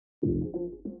Hello,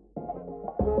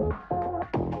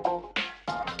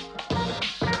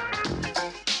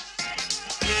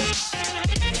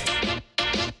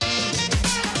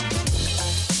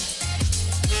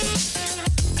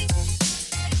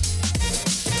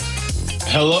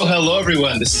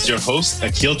 everyone. This is your host,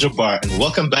 Akil Jabbar, and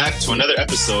welcome back to another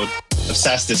episode of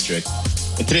SaaS District.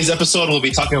 In today's episode, we'll be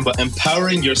talking about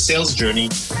empowering your sales journey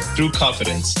through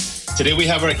confidence. Today, we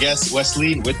have our guest,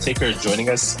 Wesleyne Whittaker, joining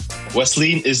us.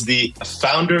 Wesleyne is the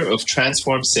founder of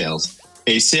Transform Sales,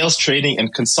 a sales training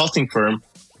and consulting firm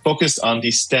focused on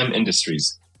the STEM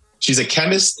industries. She's a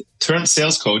chemist turned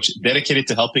sales coach dedicated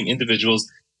to helping individuals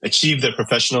achieve their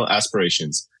professional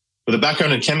aspirations. With a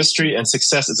background in chemistry and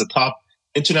success as a top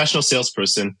international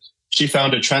salesperson, she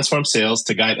founded Transform Sales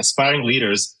to guide aspiring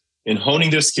leaders in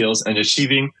honing their skills and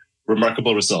achieving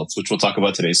remarkable results, which we'll talk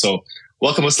about today. So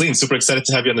welcome, Wesleyne. Super excited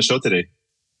to have you on the show today.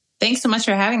 Thanks so much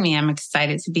for having me. I'm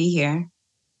excited to be here.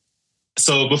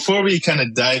 So before we kind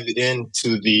of dive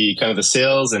into the kind of the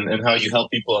sales and how you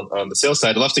help people on the sales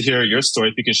side, I'd love to hear your story.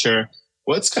 If you can share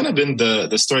what's kind of been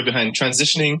the story behind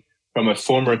transitioning from a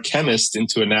former chemist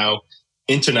into a now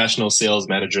international sales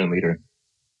manager and leader.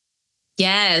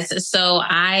 Yes. So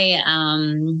I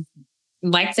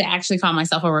like to actually call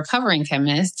myself a recovering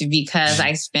chemist because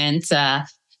I spent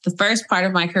the first part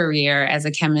of my career as a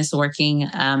chemist working in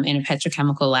a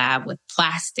petrochemical lab with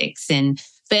plastics and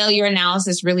failure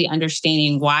analysis, really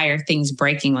understanding why are things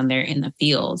breaking when they're in the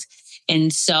field.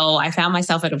 And so I found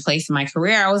myself at a place in my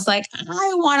career. I was like,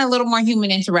 I want a little more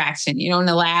human interaction. You know, in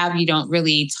the lab, you don't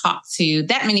really talk to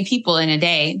that many people in a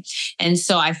day. And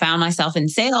so I found myself in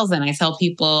sales, and I tell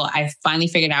people I finally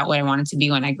figured out what I wanted to be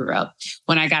when I grew up,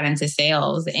 when I got into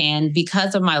sales. And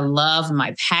because of my love and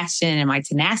my passion and my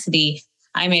tenacity,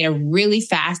 I made a really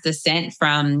fast ascent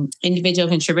from individual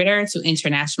contributor to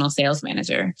international sales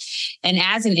manager. And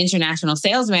as an international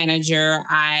sales manager,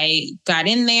 I got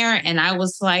in there and I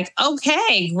was like,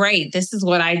 okay, great. This is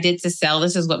what I did to sell.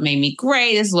 This is what made me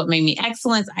great. This is what made me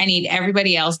excellent. I need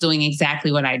everybody else doing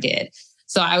exactly what I did.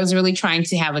 So I was really trying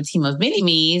to have a team of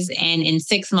mini-me's. And in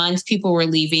 6 months, people were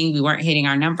leaving. We weren't hitting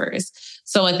our numbers.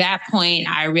 So at that point,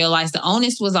 I realized the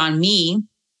onus was on me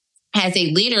as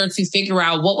a leader to figure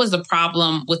out what was the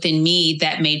problem within me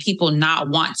that made people not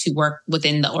want to work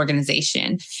within the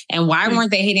organization and why weren't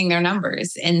they hitting their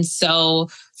numbers. And so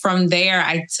from there,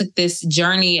 I took this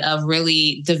journey of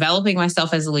really developing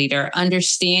myself as a leader,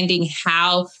 understanding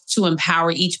how to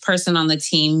empower each person on the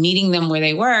team, meeting them where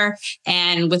they were.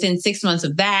 And within 6 months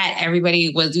of that, we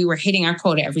were hitting our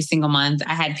quota every single month.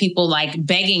 I had people like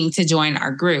begging to join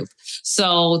our group.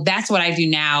 So that's what I do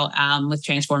now with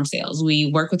Transform Sales. We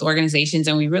work with organizations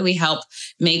and we really help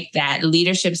make that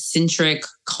leadership-centric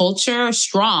culture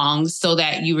strong so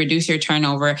that you reduce your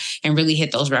turnover and really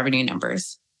hit those revenue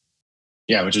numbers.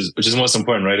 Yeah, which is most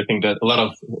important, right? I think that a lot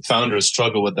of founders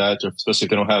struggle with that, especially if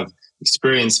they don't have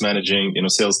experience managing,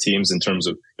 sales teams in terms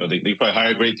of, they probably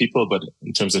hire great people, but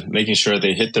in terms of making sure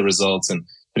they hit the results and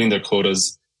hitting their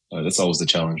quotas, that's always the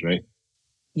challenge, right?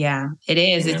 Yeah, it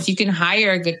is. Yeah. You can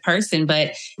hire a good person,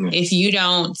 but if you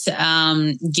don't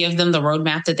give them the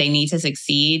roadmap that they need to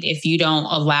succeed, if you don't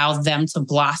allow them to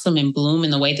blossom and bloom in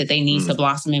the way that they need to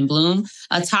blossom and bloom,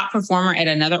 a top performer at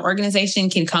another organization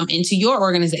can come into your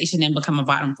organization and become a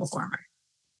bottom performer.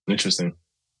 Interesting.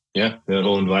 Yeah, the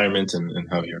whole environment and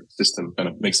how your system kind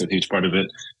of makes a huge part of it.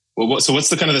 Well, so what's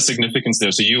the kind of the significance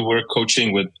there? So you were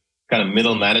coaching with kind of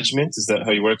middle management? Is that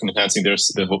how you work in enhancing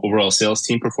the overall sales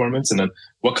team performance? And then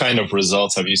what kind of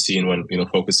results have you seen when,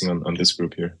 focusing on this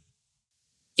group here?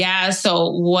 Yeah.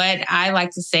 So what I like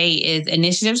to say is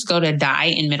initiatives go to die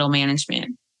in middle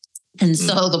management. And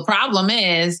so the problem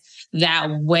is that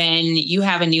when you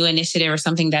have a new initiative or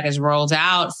something that is rolled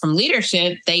out from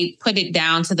leadership, they put it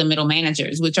down to the middle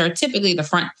managers, which are typically the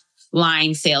front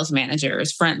line sales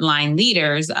managers, frontline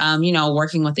leaders,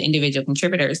 working with the individual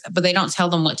contributors, but they don't tell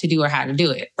them what to do or how to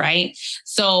do it, right?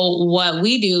 So what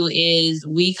we do is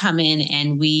we come in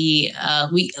and we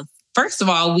first of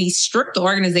all, we strip the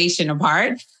organization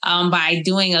apart by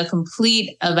doing a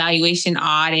complete evaluation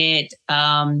audit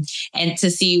and to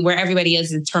see where everybody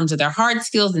is in terms of their hard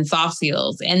skills and soft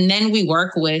skills. And then we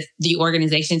work with the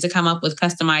organization to come up with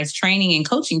customized training and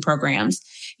coaching programs.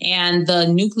 And the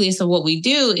nucleus of what we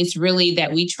do is really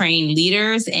that we train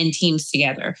leaders and teams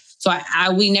together. So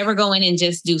we never go in and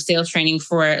just do sales training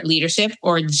for leadership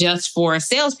or just for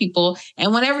salespeople.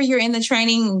 And whenever you're in the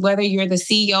training, whether you're the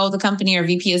CEO of the company or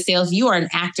VP of sales, you are an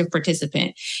active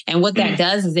participant. And what that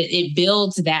does is it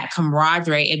builds that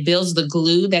camaraderie. It builds the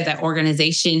glue that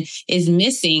organization is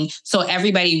missing. So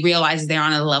everybody realizes they're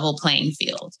on a level playing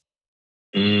field.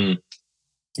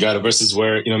 Got it. Versus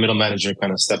where, middle manager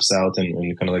kind of steps out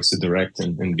and kind of likes to direct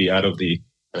and be out of the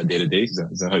day to day. Is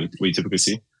that how we typically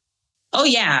see? Oh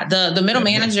yeah. The middle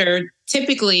manager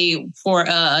typically for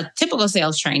a typical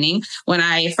sales training, when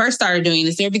I first started doing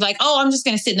this, they'd be like, oh, I'm just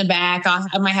going to sit in the back.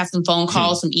 I might have some phone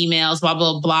calls, some emails, blah,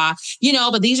 blah, blah.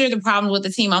 But these are the problems with the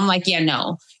team. I'm like, yeah,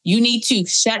 no, you need to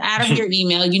shut out of your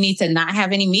email. You need to not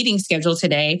have any meetings scheduled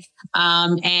today.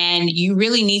 And you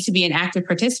really need to be an active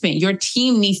participant. Your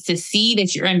team needs to see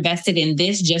that you're invested in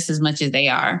this just as much as they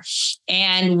are.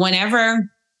 And whenever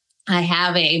I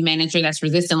have a manager that's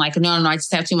resistant, like, no, I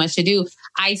just have too much to do,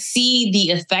 I see the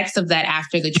effects of that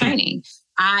after the training.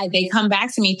 They come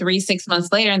back to me 3-6 months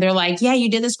later and they're like, yeah, you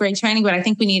did this great training, but I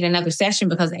think we need another session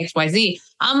because XYZ.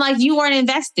 I'm like, you weren't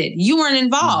invested. You weren't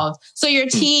involved. So your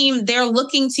team, they're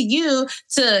looking to you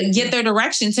to get their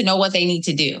direction to know what they need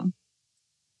to do.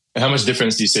 And how much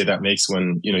difference do you say that makes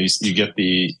when, you get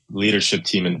the leadership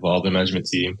team involved, the management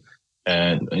team,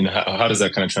 and how does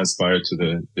that kind of transpire to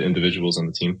the individuals on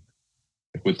the team?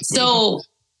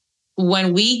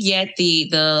 When we get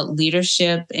the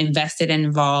leadership invested and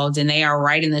involved, and they are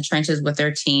right in the trenches with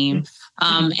their team,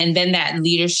 and then that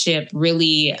leadership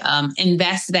really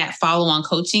invests that follow-on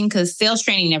coaching, because sales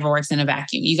training never works in a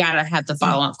vacuum. You got to have the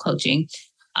follow-on coaching.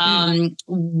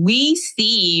 We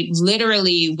see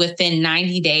literally within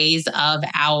 90 days of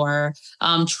our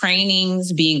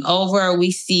trainings being over,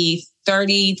 we see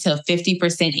 30 to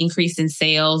 50% increase in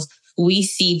sales. We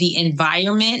see the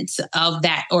environment of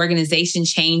that organization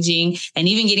changing, and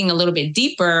even getting a little bit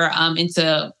deeper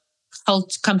into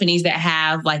companies that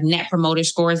have like net promoter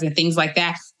scores and things like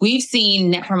that. We've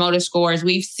seen net promoter scores.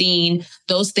 We've seen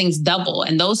those things double,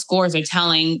 and those scores are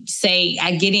telling, say,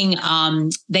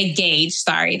 they gauge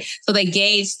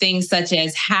things such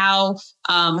as how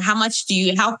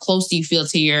close do you feel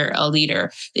to your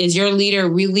leader? Is your leader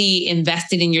really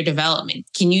invested in your development?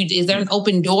 Is there an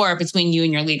open door between you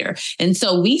and your leader? And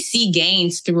so we see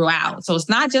gains throughout. So it's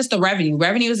not just the revenue.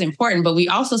 Revenue is important, but we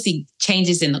also see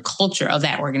changes in the culture of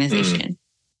that organization.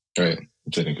 Right.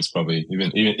 Which I think is probably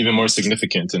even more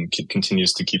significant and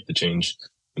continues to keep the change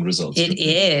in results. It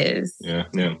is. Yeah.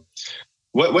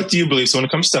 What do you believe? So when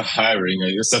it comes to hiring,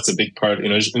 I guess that's a big part,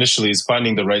 initially is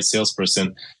finding the right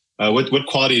salesperson. What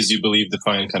qualities do you believe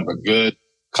define kind of a good,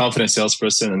 confident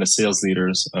salesperson and a sales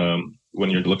leaders when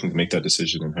you're looking to make that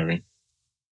decision in hiring?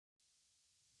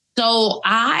 So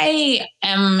I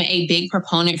am a big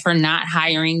proponent for not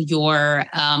hiring your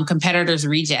competitors'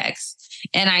 rejects.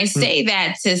 And I say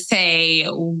that to say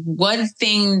one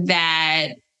thing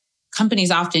that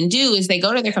companies often do is they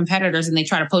go to their competitors and they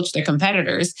try to poach their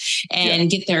competitors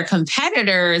and get their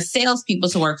competitors' salespeople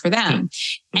to work for them.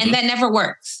 And that never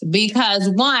works, because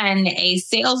one, a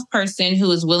salesperson who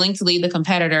is willing to leave the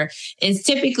competitor is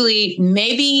typically,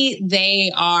 maybe they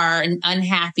are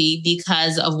unhappy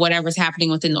because of whatever's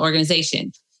happening within the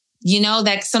organization.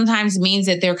 That sometimes means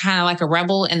that they're kind of like a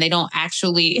rebel and they don't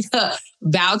actually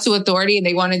bow to authority, and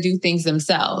they want to do things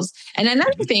themselves. And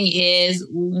another thing is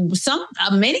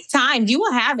many times you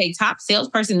will have a top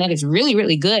salesperson that is really,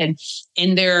 really good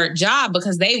in their job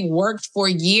because they've worked for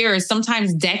years,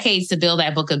 sometimes decades, to build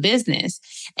that book of business.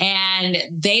 And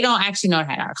they don't actually know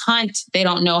how to hunt. They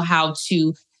don't know how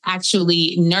to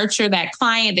actually nurture that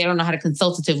client. They don't know how to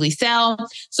consultatively sell.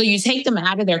 So you take them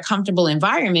out of their comfortable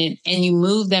environment and you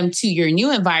move them to your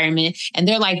new environment. And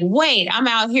they're like, wait, I'm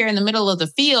out here in the middle of the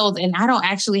field and I don't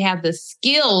actually have the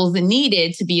skills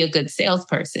needed to be a good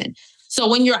salesperson. So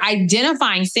when you're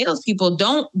identifying salespeople,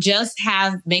 don't just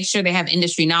make sure they have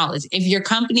industry knowledge. If your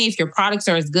products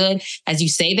are as good as you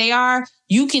say they are,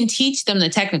 you can teach them the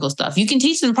technical stuff. You can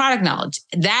teach them product knowledge.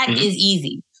 That is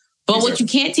easy. But what you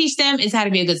can't teach them is how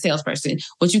to be a good salesperson.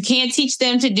 What you can't teach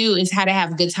them to do is how to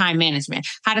have good time management,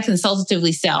 how to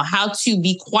consultatively sell, how to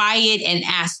be quiet and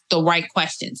ask the right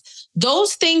questions.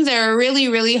 Those things are really,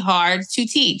 really hard to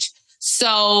teach.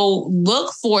 So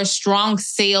look for strong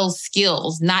sales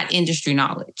skills, not industry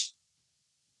knowledge.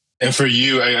 And for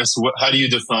you, I guess, how do you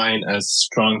define as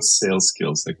strong sales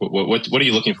skills? Like, what are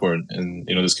you looking for? And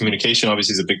this communication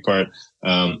obviously is a big part,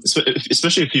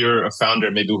 especially if you're a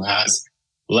founder maybe who has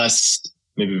less,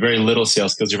 maybe very little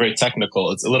sales skills. You're very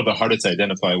technical. It's a little bit harder to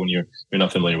identify when you're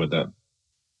not familiar with that.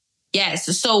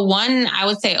 Yes. So one, I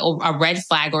would say a red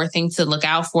flag or a thing to look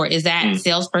out for is that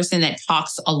salesperson that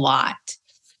talks a lot.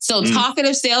 So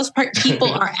talkative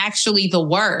people are actually the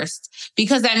worst,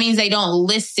 because that means they don't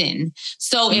listen.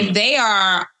 So if they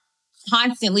are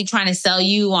constantly trying to sell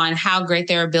you on how great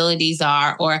their abilities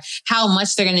are or how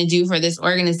much they're going to do for this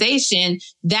organization,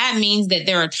 that means that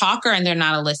they're a talker and they're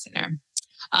not a listener.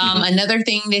 Another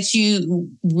thing that you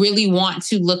really want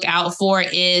to look out for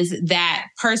is that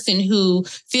person who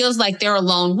feels like they're a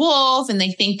lone wolf and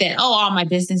they think that, oh, all my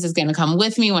business is going to come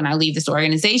with me when I leave this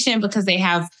organization, because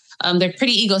they're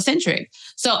pretty egocentric.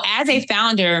 So as a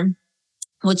founder,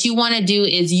 what you want to do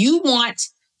is you want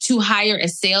to hire a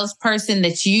salesperson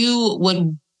that you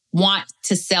would want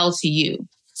to sell to you.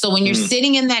 So when you're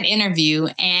sitting in that interview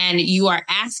and you are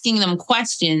asking them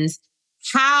questions,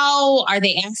 how are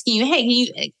they asking you,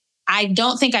 hey, I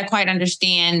don't think I quite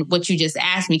understand what you just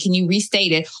asked me. Can you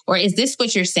restate it? Or is this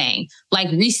what you're saying? Like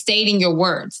restating your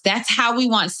words. That's how we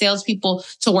want salespeople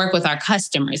to work with our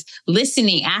customers.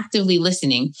 Listening, actively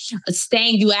listening.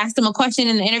 You ask them a question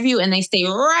in the interview and they stay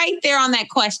right there on that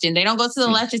question. They don't go to the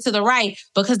left or to the right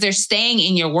because they're staying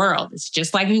in your world. It's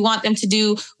just like we want them to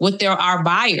do with our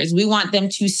buyers. We want them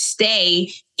to stay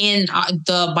in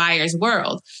the buyer's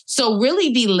world. So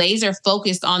really be laser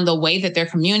focused on the way that they're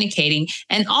communicating.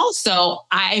 And also,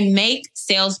 I make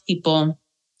salespeople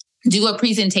do a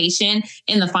presentation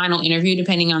in the final interview,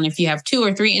 depending on if you have 2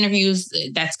 or 3 interviews,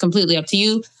 that's completely up to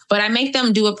you. But I make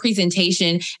them do a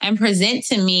presentation and present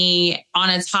to me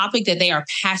on a topic that they are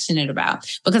passionate about,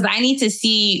 because I need to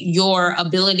see your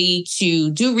ability to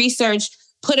do research,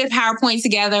 put a PowerPoint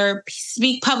together,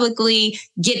 speak publicly,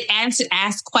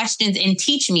 ask questions, and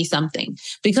teach me something.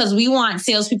 Because we want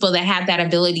salespeople that have that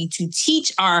ability to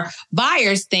teach our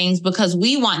buyers things, because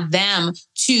we want them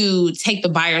to take the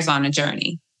buyers on a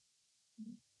journey.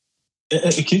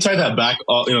 Can you tie that back?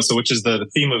 So which is the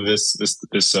theme of this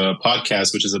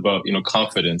podcast, which is about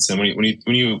confidence. And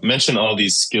when you mention all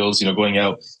these skills, going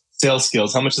out, sales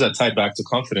skills, how much is that tied back to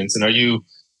confidence? And are you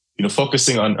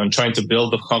focusing on trying to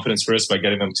build the confidence first by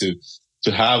getting them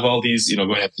to have all these, going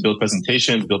to have to build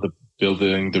presentations,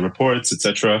 building the reports,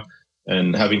 etc.,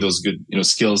 and having those good,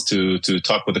 skills to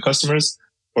talk with the customers?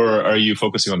 Or are you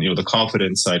focusing on, the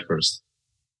confidence side first?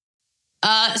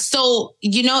 So,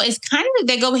 it's kind of,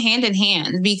 they go hand in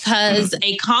hand, because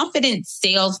a confident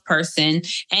salesperson,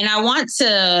 and I want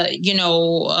to,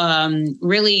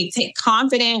 really take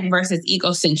confident versus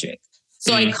egocentric.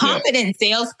 So a confident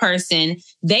salesperson,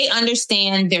 they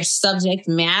understand their subject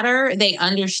matter. They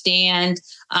understand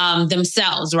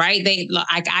themselves, right?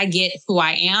 I get who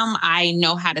I am. I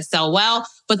know how to sell well,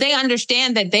 but they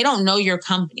understand that they don't know your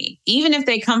company. Even if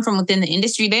they come from within the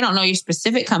industry, they don't know your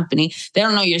specific company. They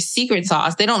don't know your secret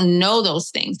sauce. They don't know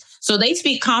those things. So they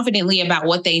speak confidently about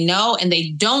what they know, and they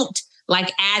don't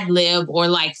like ad lib or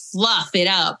like fluff it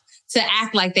up to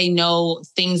act like they know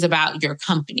things about your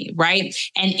company, right?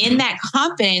 And in that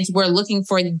confidence, we're looking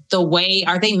for the way,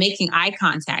 are they making eye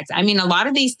contact? I mean, a lot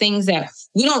of these things that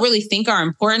we don't really think are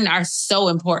important are so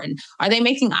important. Are they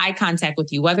making eye contact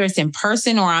with you, whether it's in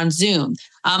person or on Zoom?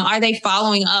 Are they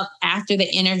following up after the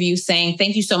interview saying,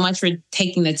 thank you so much for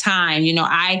taking the time?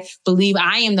 I believe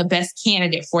I am the best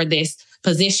candidate for this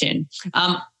position.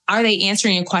 Are they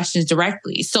answering your questions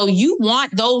directly? So you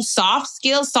want those soft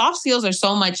skills. Soft skills are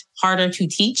so much harder to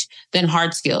teach than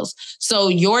hard skills. So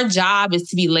your job is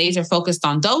to be laser focused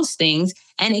on those things.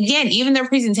 And again, even their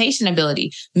presentation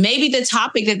ability. Maybe the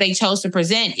topic that they chose to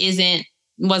present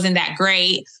wasn't that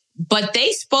great, but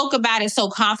they spoke about it so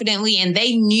confidently and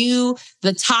they knew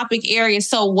the topic area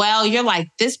so well. You're like,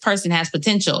 this person has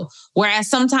potential. Whereas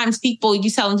sometimes people, you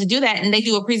tell them to do that and they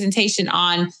do a presentation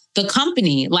on the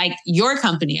company, like your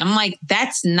company. I'm like,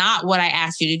 that's not what I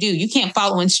asked you to do. You can't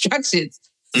follow instructions.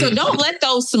 So don't let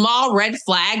those small red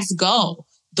flags go.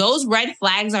 Those red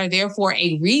flags are there for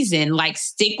a reason. Like,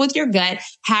 stick with your gut,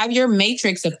 have your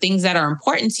matrix of things that are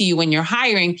important to you when you're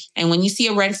hiring. And when you see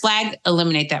a red flag,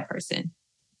 eliminate that person.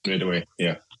 Right away.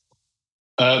 Yeah.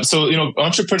 So,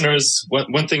 entrepreneurs,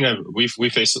 one thing that we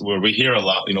face, where we hear a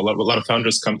lot, a lot of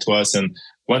founders come to us, and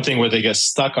one thing where they get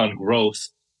stuck on growth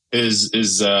is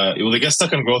they get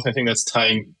stuck on growth. I think that's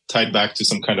tied back to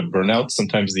some kind of burnout.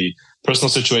 Sometimes the personal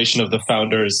situation of the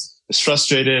founder is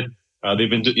frustrated. They've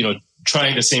been,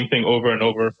 trying the same thing over and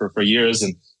over for years,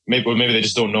 and maybe they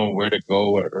just don't know where to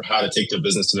go or how to take their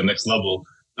business to the next level.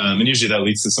 And usually that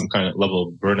leads to some kind of level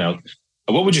of burnout.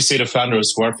 What would you say to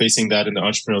founders who are facing that in the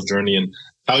entrepreneurial journey, and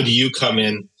how do you come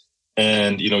in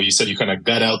and, you said you kind of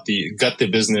gut the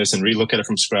business and relook at it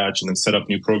from scratch and then set up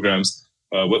new programs.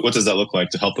 What does that look like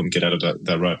to help them get out of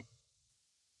that rut?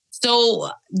 So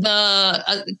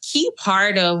the key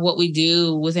part of what we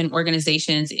do within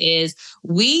organizations is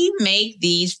we make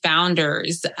these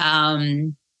founders have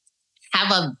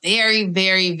a very,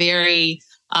 very, very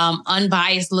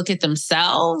unbiased look at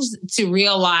themselves to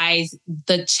realize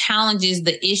the challenges,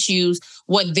 the issues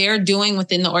what they're doing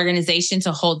within the organization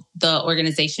to hold the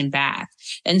organization back.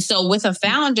 And so with a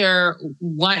founder,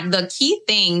 the key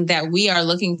thing that we are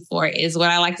looking for is what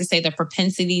I like to say, the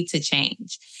propensity to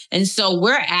change. And so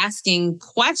we're asking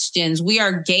questions. We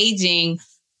are gauging,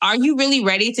 are you really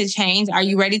ready to change? Are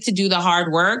you ready to do the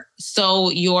hard work?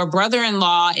 So your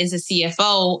brother-in-law is a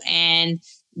CFO, and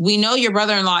we know your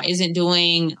brother-in-law isn't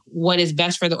doing what is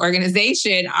best for the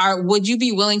organization. Would you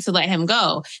be willing to let him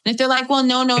go? And if they're like, well,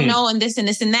 no, and this and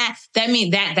this and that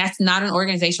means that's not an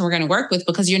organization we're going to work with,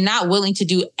 because you're not willing to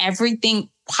do everything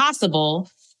possible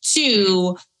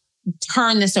to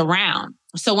turn this around.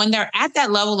 So when they're at that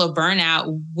level of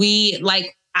burnout,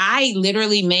 I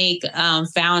literally make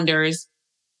founders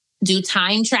do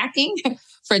time tracking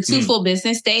for 2 full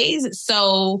business days.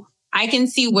 So I can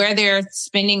see where they're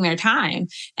spending their time.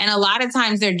 And a lot of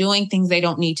times they're doing things they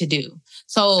don't need to do.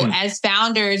 So as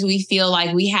founders, we feel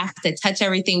like we have to touch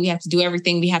everything. We have to do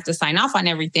everything. We have to sign off on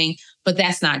everything. But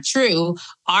that's not true.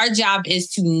 Our job is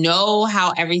to know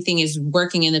how everything is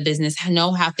working in the business,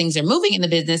 know how things are moving in the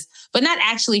business, but not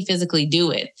actually physically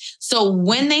do it. So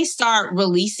when they start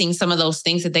releasing some of those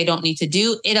things that they don't need to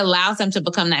do, it allows them to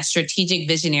become that strategic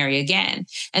visionary again.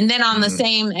 And then on the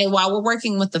same, while we're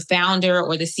working with the founder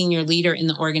or the senior leader in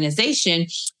the organization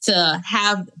to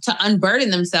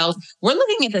unburden themselves, we're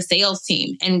looking at the sales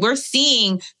team and we're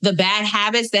seeing the bad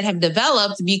habits that have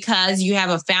developed because you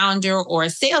have a founder or a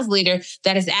sales leader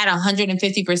that is at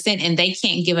 150% and they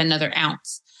can't give another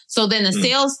ounce. So then the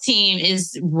sales team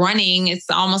is running. It's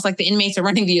almost like the inmates are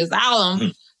running the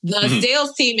asylum. The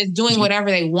sales team is doing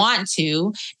whatever they want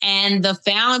to. And the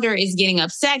founder is getting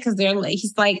upset because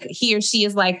he or she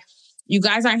is like, you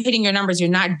guys aren't hitting your numbers. You're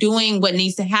not doing what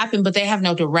needs to happen, but they have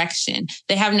no direction.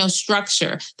 They have no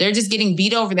structure. They're just getting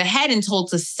beat over the head and told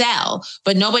to sell,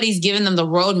 but nobody's given them the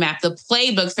roadmap, the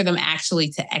playbook for them actually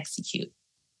to execute.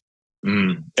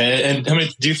 And I mean,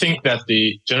 do you think that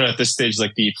generally at this stage,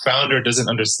 like the founder doesn't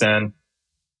understand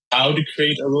how to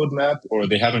create a roadmap, or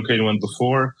they haven't created one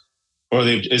before, or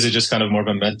is it just kind of more of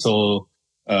a mental,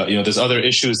 there's other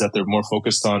issues that they're more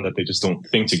focused on that they just don't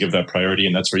think to give that priority.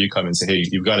 And that's where you come and say, hey,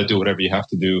 you've got to do whatever you have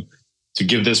to do to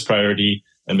give this priority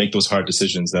and make those hard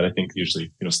decisions that I think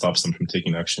usually, stops them from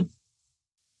taking action.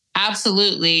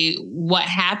 Absolutely. What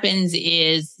happens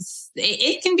is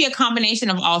it can be a combination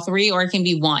of all three, or it can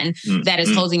be one that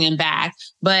is holding them back.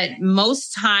 But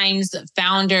most times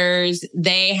founders,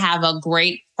 they have a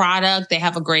great product, they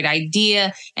have a great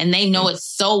idea, and they know it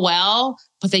so well,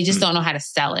 but they just don't know how to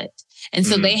sell it. And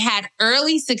so they had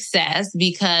early success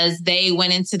because they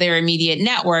went into their immediate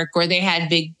network, or they had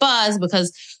big buzz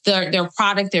because their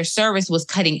product, their service was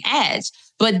cutting edge.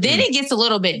 But then it gets a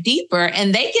little bit deeper,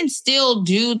 and they can still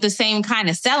do the same kind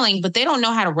of selling, but they don't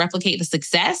know how to replicate the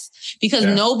success because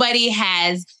nobody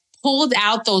has pulled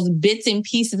out those bits and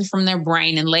pieces from their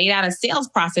brain and laid out a sales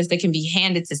process that can be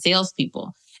handed to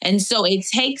salespeople. And so it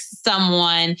takes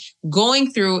someone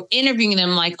going through, interviewing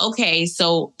them like, okay,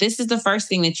 so this is the first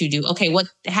thing that you do. Okay, what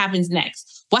happens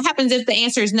next? What happens if the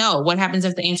answer is no? What happens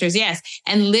if the answer is yes?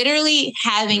 And literally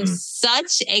having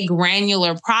such a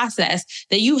granular process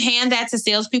that you hand that to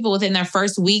salespeople within their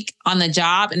first week on the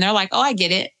job, and they're like, oh, I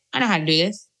get it. I know how to do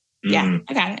this. Yeah,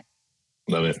 I got it.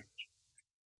 Love it.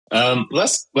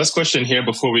 Last question here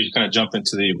before we kind of jump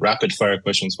into the rapid fire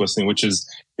questions, Wesleyne, which is,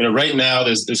 right now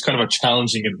there's kind of a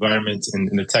challenging environment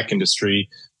in the tech industry,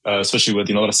 especially with,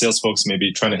 a lot of sales folks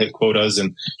maybe trying to hit quotas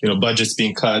and, budgets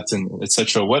being cut and et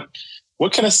cetera.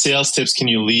 What kind of sales tips can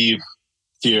you leave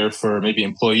here for maybe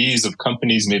employees of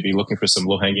companies, maybe looking for some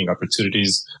low-hanging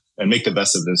opportunities and make the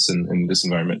best of this in this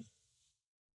environment?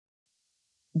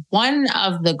 One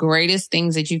of the greatest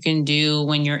things that you can do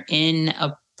when you're in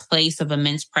a place of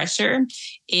immense pressure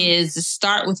is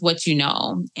start with what you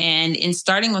know. And in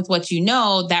starting with what you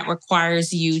know, that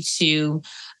requires you to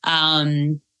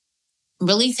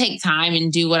really take time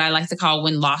and do what I like to call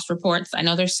win-loss reports. I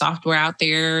know there's software out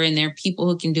there and there are people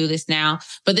who can do this now,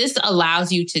 but this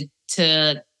allows you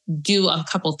to do a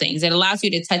couple things. It allows you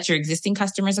to touch your existing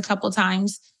customers a couple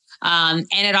times. And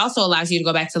it also allows you to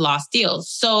go back to lost deals.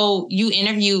 So you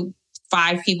interview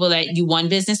 5 people that you won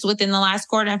business with in the last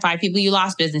quarter and 5 people you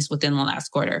lost business with in the last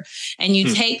quarter. And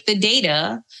you take the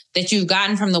data that you've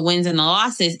gotten from the wins and the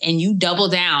losses and you double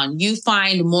down. You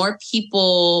find more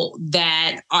people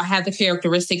that have the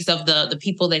characteristics of the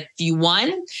people that you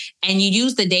won. And you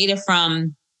use the data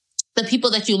from the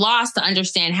people that you lost to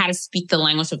understand how to speak the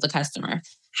language of the customer,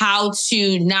 how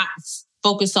to not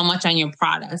focus so much on your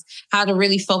products, how to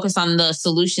really focus on the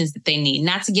solutions that they need,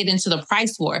 not to get into the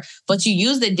price war, but you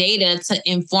use the data to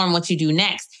inform what you do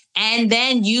next. And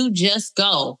then you just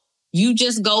go. You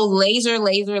just go laser,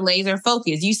 laser, laser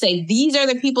focus. You say, these are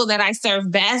the people that I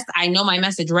serve best. I know my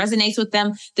message resonates with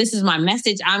them. This is my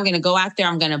message. I'm going to go out there.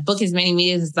 I'm going to book as many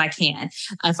meetings as I can.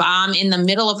 If I'm in the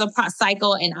middle of the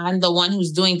cycle and I'm the one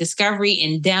who's doing discovery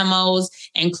and demos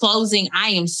and closing, I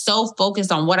am so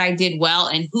focused on what I did well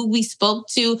and who we spoke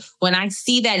to. When I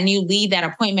see that new lead, that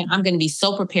appointment, I'm going to be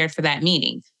so prepared for that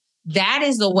meeting. That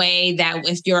is the way that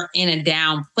if you're in a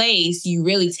down place, you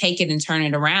really take it and turn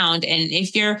it around. And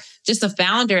if you're just a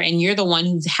founder and you're the one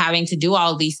who's having to do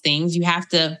all these things, you have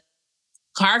to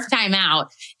carve time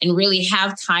out and really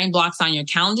have time blocks on your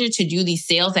calendar to do these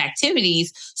sales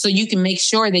activities so you can make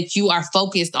sure that you are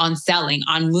focused on selling,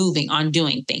 on moving, on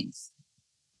doing things.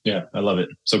 Yeah, I love it.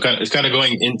 So it's kind of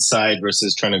going inside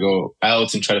versus trying to go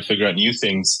out and try to figure out new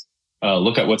things.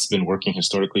 Look at what's been working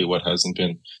historically, what hasn't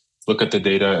been. Look at the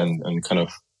data and kind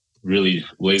of really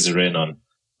laser in on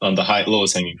the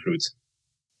lowest hanging fruit.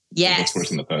 Yes. What's worked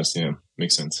in the past. Yeah,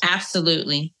 makes sense.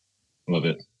 Absolutely. Love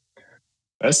it.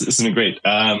 This has been great.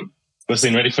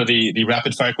 Wesleyne, ready for the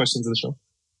rapid fire questions of the show?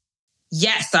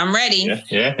 Yes, I'm ready.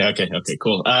 Yeah. Okay,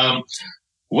 cool.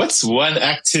 What's one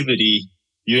activity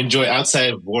you enjoy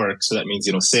outside of work? So that means,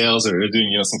 sales or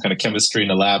doing, some kind of chemistry in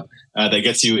a lab that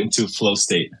gets you into flow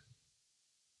state.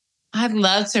 I'd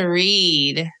love to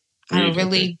read. I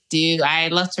really do. I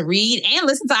love to read and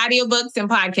listen to audiobooks and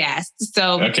podcasts.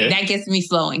 So that gets me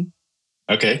flowing.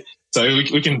 Okay. So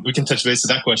we can touch base with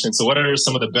that question. So what are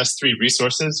some of the best 3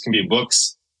 resources? Can be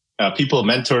books, people,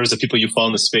 mentors, the people you follow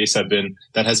in the space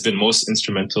that has been most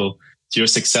instrumental to your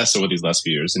success over these last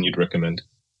few years and you'd recommend?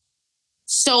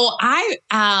 So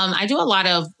I do a lot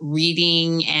of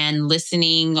reading and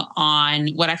listening on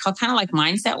what I call kind of like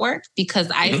mindset work,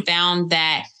 because I found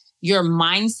that your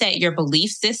mindset, your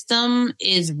belief system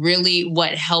is really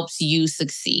what helps you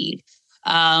succeed.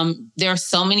 There are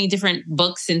so many different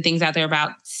books and things out there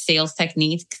about sales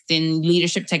techniques and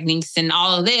leadership techniques and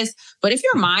all of this. But if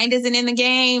your mind isn't in the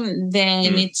game,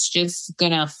 then it's just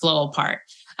going to flow apart.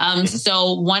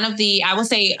 So I would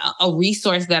say a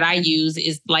resource that I use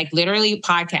is like literally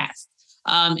podcasts.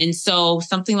 And so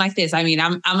something like this, I mean,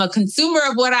 I'm a consumer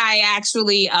of what I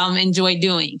actually enjoy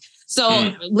doing.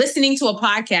 So listening to a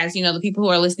podcast, the people who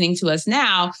are listening to us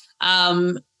now,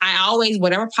 I always,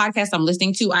 whatever podcast I'm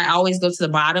listening to, I always go to the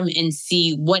bottom and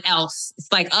see what else. It's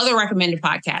like other recommended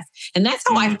podcasts. And that's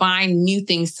how I find new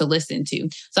things to listen to.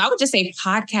 So I would just say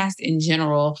podcasts in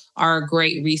general are a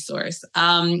great resource.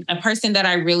 A person that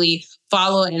I really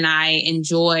follow and I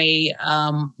enjoy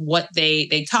what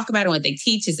they talk about and what they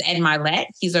teach is Ed Milet.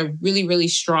 He's a really, really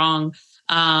strong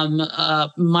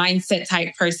mindset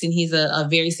type person. He's a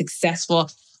very successful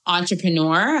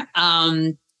entrepreneur.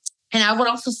 And I would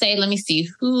also say, let me see,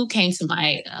 who came to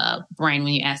my brain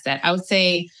when you asked that? I would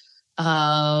say,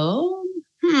 I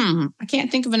can't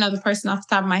think of another person off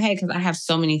the top of my head because I have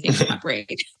so many things in my brain.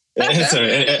 But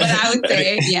I would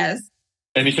say, yes.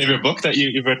 Any favorite book that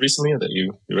you've read recently or that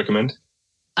you recommend?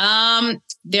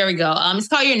 There we go. It's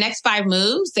called Your Next 5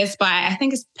 Moves. That's by, I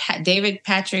think it's David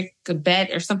Patrick Bett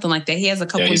or something like that. He has a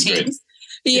couple of names.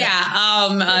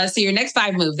 Yeah. So Your Next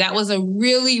 5 Moves. That was a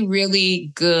really,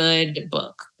 really good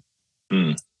book.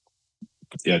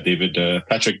 Yeah,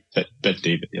 Patrick Bet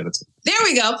David. Yeah, that's it. There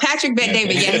we go. Patrick Bet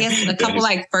David. Yeah, he has a couple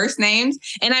like first names.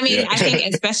 And I mean, I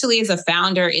think especially as a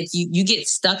founder, it's you get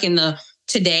stuck in the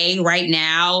today, right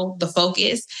now, the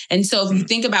focus. And so if you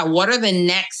think about what are the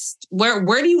next, where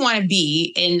do you want to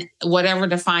be in whatever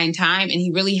defined time? And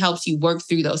he really helps you work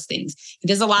through those things. He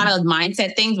does a lot of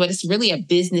mindset things, but it's really a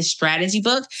business strategy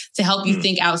book to help you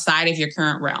think outside of your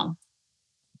current realm.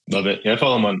 Love it. Yeah, I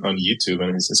follow him on YouTube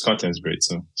and his content is great.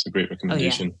 So it's a great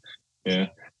recommendation. Yeah.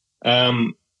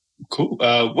 Cool.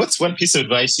 What's one piece of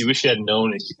advice you wish you had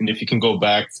known and if you can go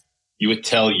back, you would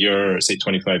tell your, say,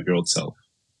 25-year-old self?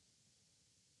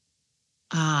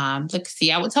 Let's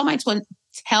see. I would tell my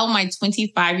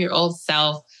 25-year-old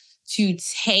self to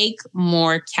take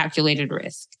more calculated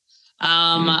risk.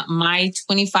 My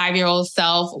 25-year-old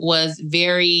self was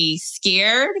very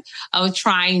scared of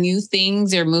trying new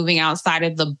things or moving outside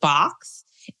of the box.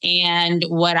 And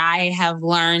what I have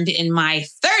learned in my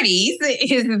 30s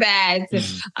is that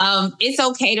it's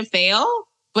okay to fail,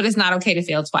 but it's not okay to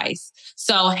fail twice.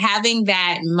 So having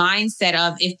that mindset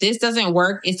of if this doesn't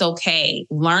work, it's okay.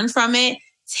 Learn from it,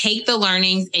 take the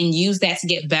learnings and use that to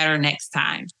get better next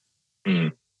time.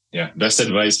 Yeah. Best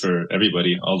advice for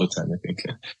everybody all the time, I think.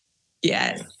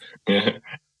 Yes. Yeah.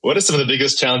 What are some of the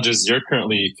biggest challenges you're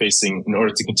currently facing in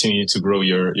order to continue to grow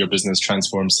your business,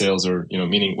 transform sales, or,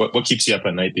 meaning what keeps you up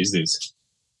at night these days?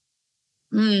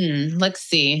 Let's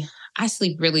see. I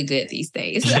sleep really good these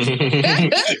days.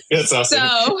 That's awesome.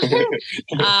 So,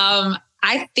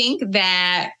 I think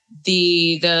that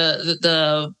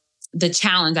the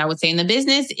challenge, I would say, in the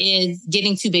business is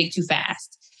getting too big too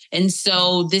fast. And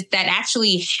so that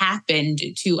actually happened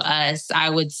to us, I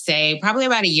would say, probably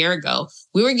about a year ago.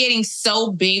 We were getting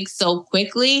so big so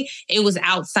quickly, it was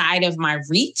outside of my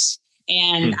reach.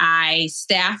 And I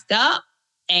staffed up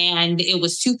and it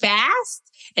was too fast.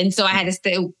 And so I had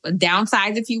to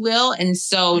downsize, if you will. And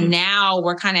so now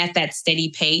we're kind of at that steady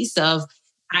pace of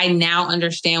I now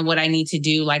understand what I need to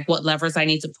do, like what levers I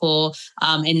need to pull,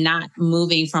 and not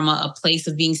moving from a place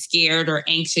of being scared or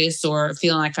anxious or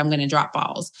feeling like I'm going to drop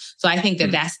balls. So I think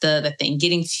that that's the thing,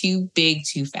 getting too big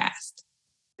too fast.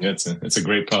 Yeah, it's a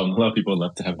great problem. A lot of people would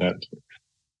love to have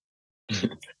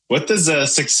that. What does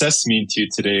success mean to you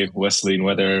today, Wesleyne,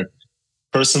 whether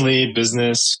personally,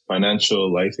 business,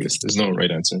 financial, life? I guess there's no right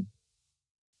answer.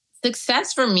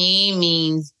 Success for me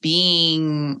means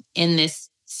being in this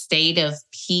state of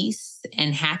peace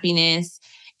and happiness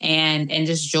and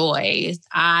just joy.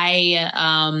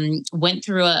 I went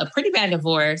through a pretty bad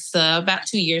divorce about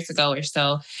 2 years ago or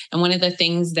so. And one of the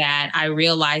things that I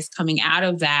realized coming out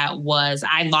of that was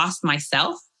I lost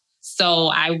myself. So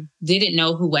I didn't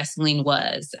know who Wesleyne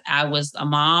was. I was a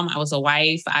mom, I was a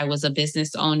wife, I was a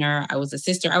business owner, I was a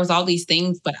sister, I was all these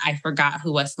things, but I forgot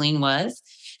who Wesleyne was.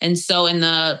 And so in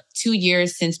the 2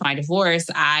 years since my divorce,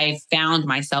 I found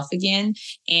myself again.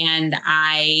 And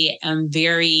I am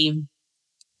very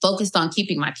focused on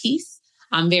keeping my peace.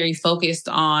 I'm very focused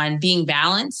on being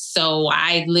balanced. So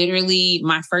I literally,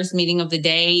 my first meeting of the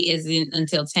day isn't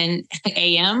until 10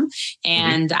 a.m.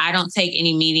 And I don't take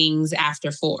any meetings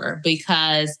after 4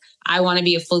 because I want to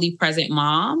be a fully present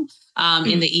mom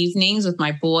in the evenings with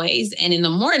my boys. And in the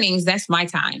mornings, that's my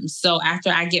time. So after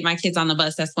I get my kids on the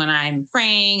bus, that's when I'm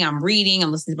praying, I'm reading,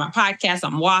 I'm listening to my podcast,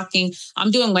 I'm walking,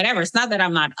 I'm doing whatever. It's not that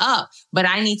I'm not up, but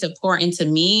I need to pour into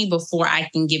me before I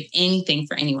can give anything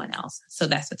for anyone else. So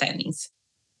that's what that means.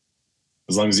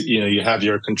 As long as you have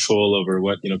your control over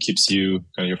what keeps you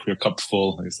kind of your cup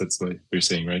full. I guess that's what you're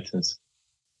saying, right?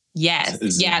 Yes.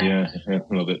 Yeah, I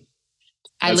love it.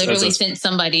 I literally sent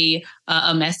somebody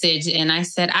a message and I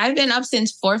said, I've been up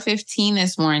since 4:15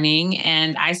 this morning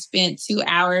and I spent 2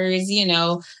 hours, in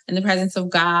the presence of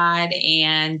God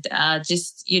and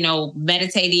just,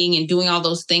 meditating and doing all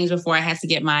those things before I had to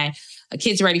get my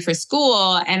kids ready for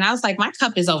school. And I was like, my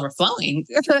cup is overflowing.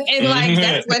 And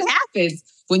that's what happens.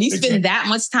 When you spend that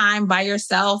much time by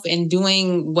yourself and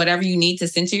doing whatever you need to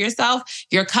center yourself,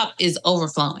 your cup is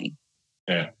overflowing.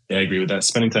 Yeah, I agree with that.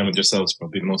 Spending time with yourself is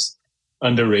probably the most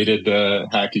underrated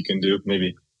hack you can do.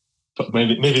 Maybe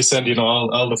send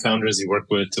all the founders you work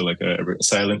with to like a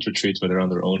silent retreat where they're on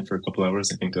their own for a couple hours.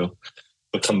 I think they'll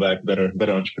come back better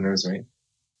entrepreneurs, right?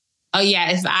 Oh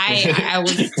yeah, if I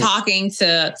was talking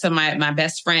to my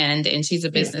best friend and she's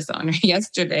a business owner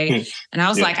yesterday, and I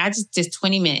was like, I just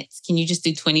 20 minutes. Can you just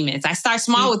do 20 minutes? I start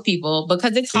small with people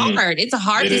because it's hard. It's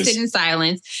hard to sit in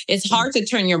silence. It's hard to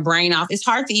turn your brain off. It's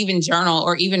hard to even journal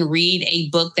or even read a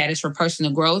book that is for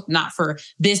personal growth, not for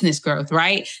business growth,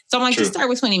 right? So I'm like, just start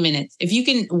with 20 minutes. If you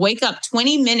can wake up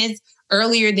 20 minutes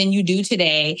earlier than you do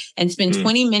today and spend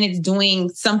 20 minutes doing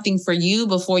something for you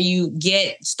before you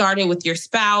get started with your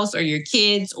spouse or your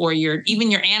kids or even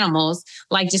your animals,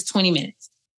 like just 20 minutes.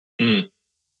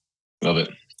 Love it.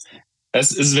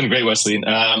 This has been great, Wesleyne.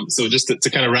 So just to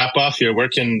kind of wrap off here, where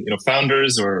can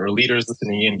founders or leaders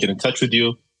listening in get in touch with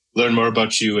you, learn more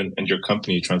about you and your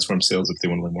company, Transform Sales, if they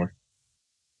want to learn more?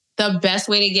 The best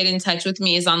way to get in touch with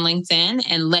me is on LinkedIn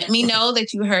and let me know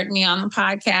that you heard me on the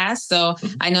podcast. So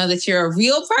I know that you're a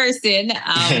real person.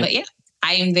 But yeah,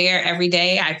 I am there every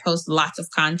day. I post lots of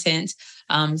content.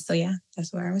 So yeah,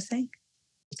 that's what I was saying.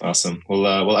 Awesome. We'll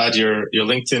add your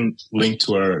LinkedIn link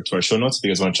to our show notes if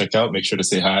you guys want to check out. Make sure to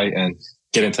say hi and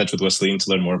get in touch with Wesleyne to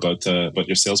learn more about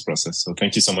your sales process. So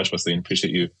thank you so much, Wesleyne.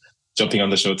 Appreciate you jumping on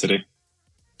the show today.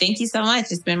 Thank you so much.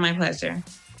 It's been my pleasure.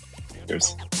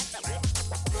 Cheers.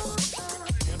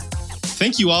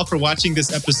 Thank you all for watching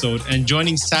this episode and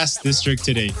joining SaaS District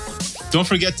today. Don't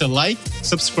forget to like,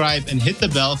 subscribe, and hit the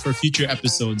bell for future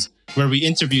episodes where we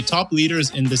interview top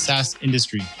leaders in the SaaS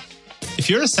industry. If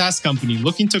you're a SaaS company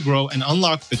looking to grow and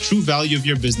unlock the true value of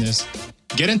your business,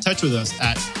 get in touch with us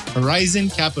at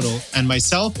Horizon Capital, and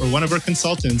myself or one of our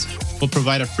consultants will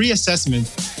provide a free assessment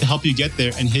to help you get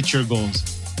there and hit your goals.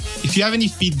 If you have any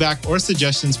feedback or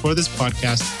suggestions for this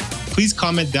podcast, please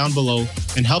comment down below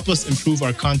and help us improve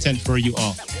our content for you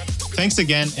all. Thanks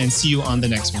again and see you on the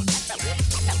next one.